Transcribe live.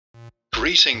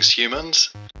Greetings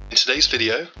humans! In today's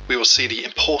video, we will see the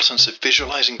importance of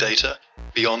visualizing data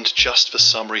beyond just the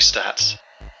summary stats.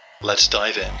 Let's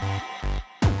dive in.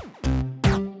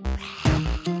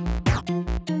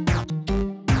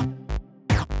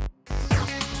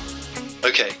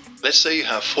 Okay, let's say you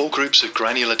have 4 groups of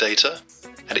granular data,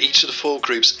 and each of the 4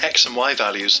 groups' X and Y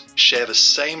values share the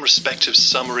same respective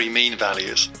summary mean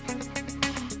values.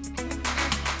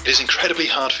 It is incredibly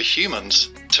hard for humans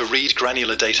to read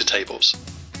granular data tables,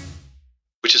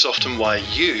 which is often why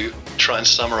you try and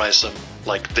summarize them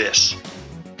like this.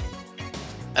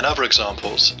 And other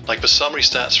examples, like the summary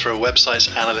stats for a website's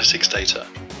analytics data,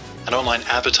 an online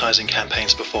advertising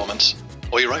campaign's performance,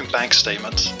 or your own bank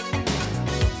statements.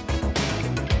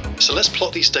 So let's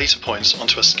plot these data points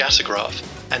onto a scatter graph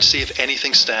and see if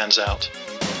anything stands out.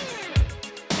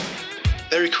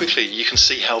 Very quickly, you can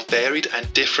see how varied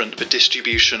and different the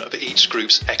distribution of each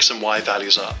group's X and Y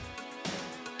values are.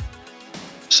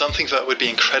 Something that would be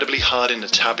incredibly hard in the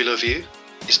tabular view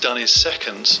is done in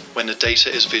seconds when the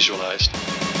data is visualized.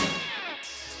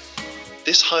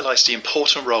 This highlights the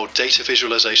important role data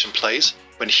visualization plays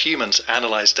when humans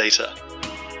analyze data.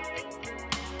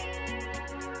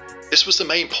 This was the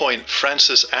main point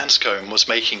Francis Anscombe was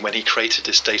making when he created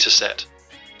this data set.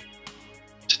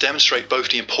 To demonstrate both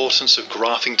the importance of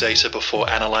graphing data before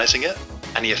analyzing it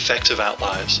and the effect of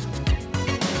outliers.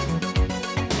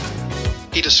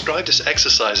 He described this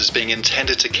exercise as being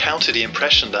intended to counter the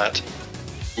impression that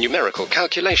numerical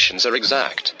calculations are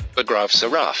exact, but graphs are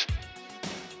rough.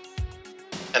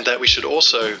 And that we should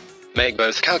also make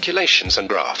both calculations and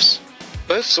graphs.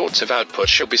 Both sorts of output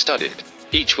should be studied.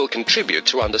 Each will contribute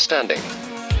to understanding.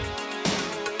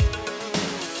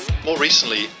 More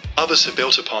recently, others have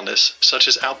built upon this, such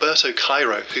as Alberto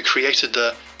Cairo, who created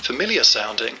the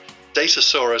familiar-sounding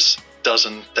Datasaurus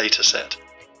Dozen dataset.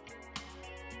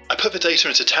 I put the data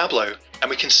into Tableau, and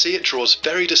we can see it draws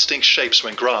very distinct shapes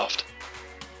when graphed.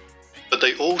 But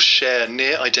they all share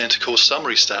near identical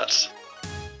summary stats.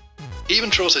 He even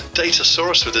draws a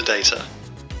Datasaurus with the data.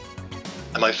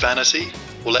 And my vanity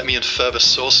will let me infer the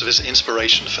source of his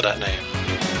inspiration for that name.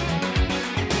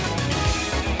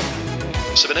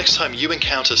 So the next time you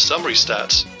encounter summary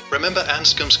stats, remember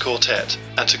Anscombe's Quartet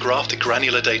and to graph the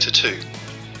granular data too.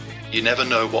 You never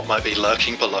know what might be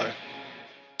lurking below.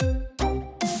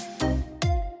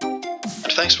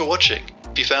 And thanks for watching.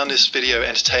 If you found this video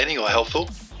entertaining or helpful,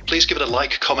 please give it a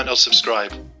like, comment or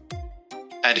subscribe.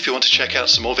 And if you want to check out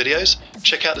some more videos,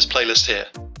 check out this playlist here.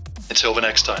 Until the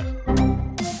next time.